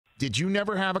Did you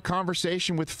never have a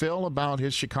conversation with Phil about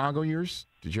his Chicago years?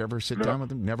 Did you ever sit down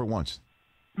with him? Never once.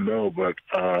 No, but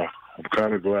I'm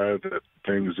kind of glad that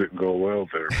things didn't go well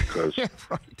there because, yeah,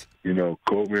 right.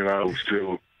 Kobe and I were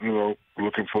still,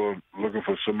 looking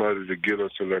for somebody to get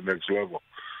us to that next level.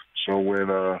 So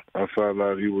when I found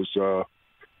out he was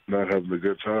not having a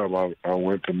good time, I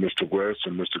went to Mr. West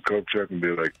and Mr. Kupchak and be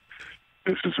like,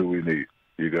 this is who we need.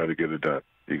 You got to get it done.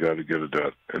 You got to get it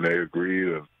done. And they agreed,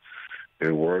 and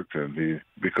it worked. And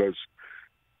because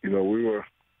we were,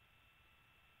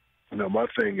 my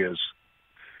thing is,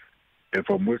 if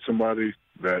I'm with somebody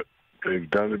that they've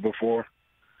done it before,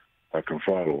 I can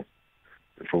follow them.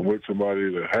 If I'm with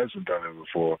somebody that hasn't done it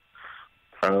before,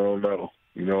 I don't know.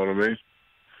 You know what I mean?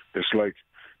 It's like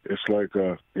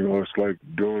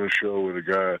doing a show with a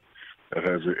guy that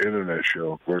has an internet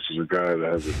show versus a guy that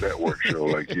has a network show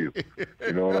like you.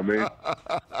 You know what I mean?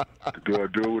 Do I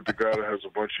do it with the guy that has a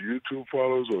bunch of YouTube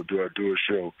followers, or do I do a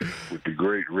show with the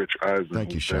great Rich Eisen,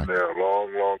 who's been there a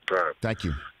long, long time? Thank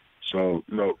you. So,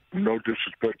 no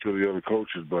disrespect to the other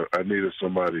coaches, but I needed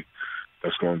somebody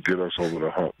that's going to get us over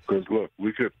the hump. Because, look,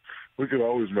 we could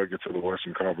always make it to the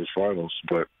Western Conference Finals,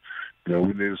 but,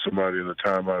 we needed somebody in the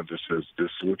timeout that says, this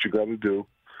is what you got to do.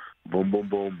 Boom, boom,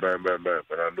 boom, bam, bam, bam.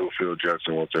 And I knew Phil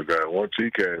Jackson was that guy. Once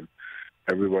he came,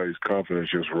 everybody's confidence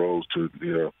just rose to,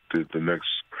 to the next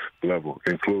level,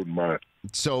 including mine.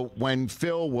 So when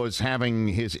Phil was having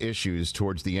his issues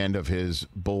towards the end of his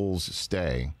Bulls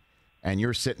stay, and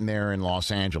you're sitting there in Los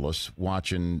Angeles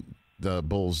watching the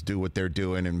Bulls do what they're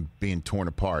doing and being torn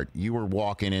apart, you were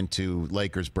walking into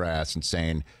Lakers brass and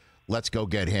saying, let's go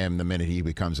get him the minute he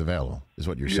becomes available, is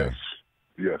what you're saying.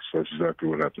 Yes, that's exactly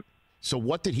what happened. So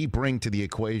what did he bring to the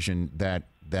equation that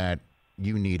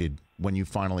you needed when you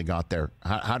finally got there?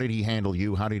 How did he handle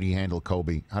you? How did he handle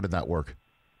Kobe? How did that work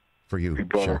for you? He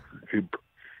brought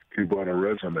a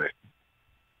resume.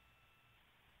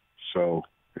 So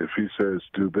if he says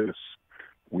do this,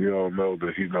 we all know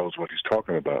that he knows what he's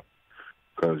talking about.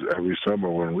 Because every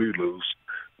summer when we lose,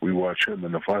 we watch him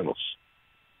in the finals.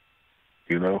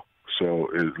 So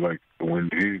it's like when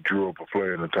he drew up a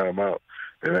play in the timeout,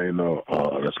 it ain't no,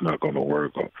 that's not going to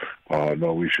work. Or,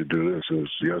 no, we should do this. It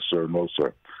was yes, sir, no,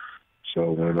 sir.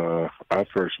 So when I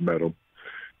first met him,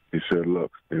 he said,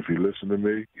 look, if you listen to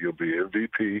me, you'll be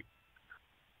MVP.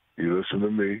 You listen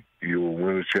to me, you will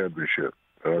win a championship.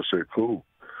 And I said, cool.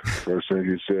 First thing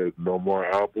he said, no more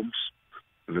albums,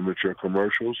 limit your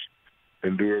commercials,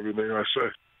 and do everything I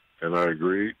say. And I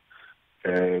agreed.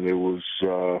 And it was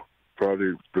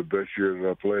probably the best year that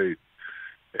I played.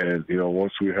 And,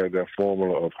 once we had that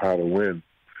formula of how to win,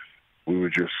 we were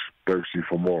just thirsty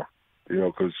for more.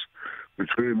 Because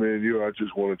between me and you, I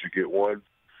just wanted to get one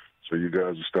so you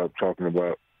guys would stop talking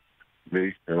about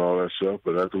me and all that stuff.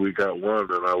 But after we got one,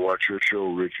 then I watch your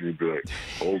show, Rich, and you'd be like,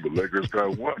 oh, the Lakers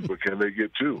got one, but can they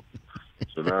get two?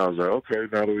 So now I was like, okay,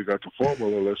 now that we got the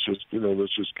formula, let's just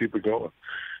keep it going.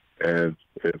 And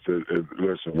listen, if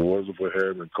it wasn't for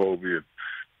him and Kobe and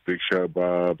Big Shot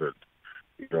Bob and,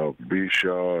 B.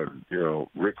 Shaw and,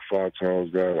 Rick Fox, all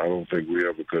those guys, I don't think we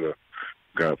ever could have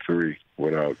got three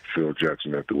without Phil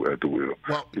Jackson at the wheel.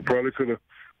 Well, we probably could have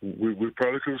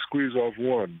squeezed off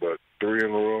one, but three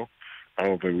in a row, I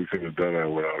don't think we could have done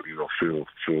that without,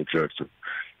 Phil Jackson.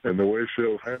 And the way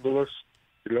Phil handled us,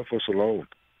 he left us alone.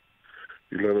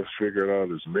 He let us figure it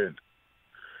out as men.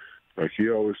 Like, he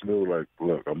always knew, like,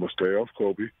 look, I'm going to stay off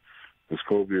Kobe, because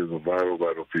Kobe is a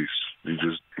vital piece. You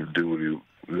just do what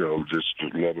just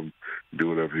let him do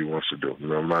whatever he wants to do.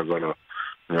 I'm not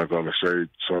gonna say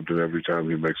something every time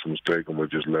he makes a mistake. I'm gonna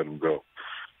just let him go,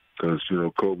 because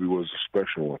Kobe was a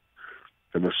special one,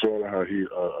 and it's sort of how he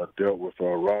dealt with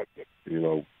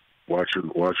Rodman.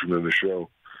 Watching in the show,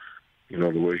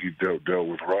 the way he dealt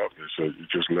with Rodman. So you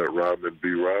just let Rodman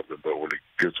be Rodman, but when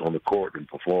he gets on the court and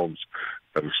performs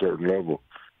at a certain level,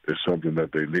 it's something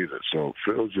that they needed. So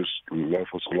Phil just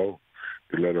left us alone.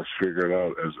 He let us figure it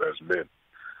out as men.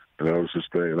 And that was his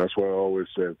thing. And that's why I always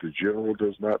say, if the general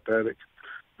does not panic,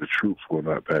 the troops will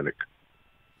not panic.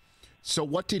 So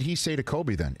what did he say to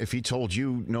Kobe then? If he told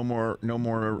you no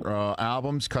more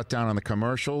albums, cut down on the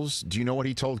commercials, do you know what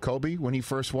he told Kobe when he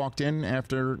first walked in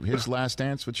after his last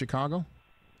dance with Chicago?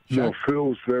 No, Phil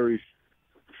was very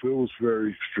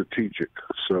strategic.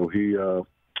 So he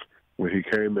when he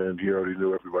came in, he already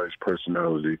knew everybody's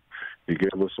personality. He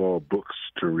gave us all books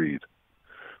to read.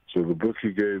 So the book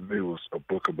he gave me was a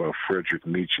book about Friedrich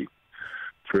Nietzsche.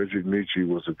 Friedrich Nietzsche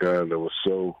was a guy that was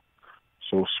so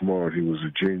smart. He was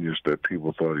a genius that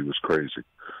people thought he was crazy.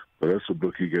 But that's the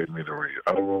book he gave me to read.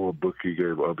 I don't know what book he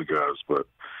gave other guys, but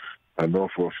I know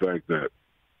for a fact that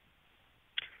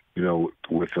you know,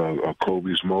 with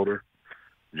Kobe's motor,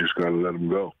 you just got to let him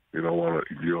go. You don't want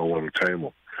to tame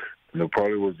him. And it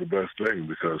probably was the best thing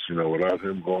because, you know, without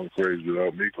him going crazy,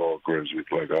 without me going crazy,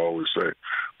 like I always say,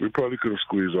 we probably could have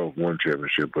squeezed off one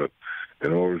championship, but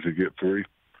in order to get three,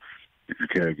 you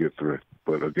can't get three.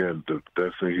 But again, the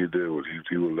best thing he did was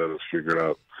he would let us figure it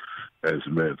out as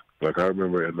men. Like I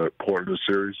remember in the Portland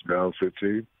series, down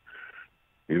 15,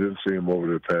 you didn't see him over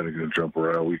there panicking and jump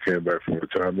around. We came back from the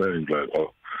timeline and he's like,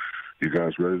 "Oh, you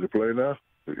guys ready to play now?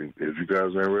 If you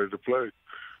guys ain't ready to play,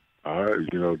 all right,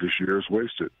 you know, this year is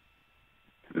wasted.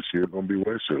 This year going to be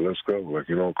wasted. Let's go." Like,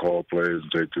 you don't call plays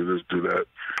and say, do this, do that.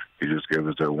 He just gave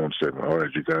us that one statement. All right,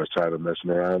 you guys tired of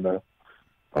messing around now?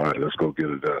 All right, let's go get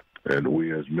it done. And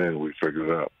we as men, we figured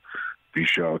it out.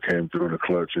 B-Shaw came through in the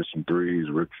clutch, hit some threes.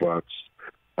 Rick Fox,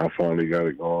 I finally got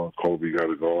it going. Kobe got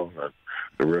it going. And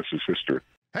the rest is history.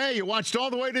 Hey, you watched all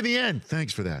the way to the end.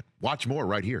 Thanks for that. Watch more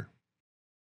right here.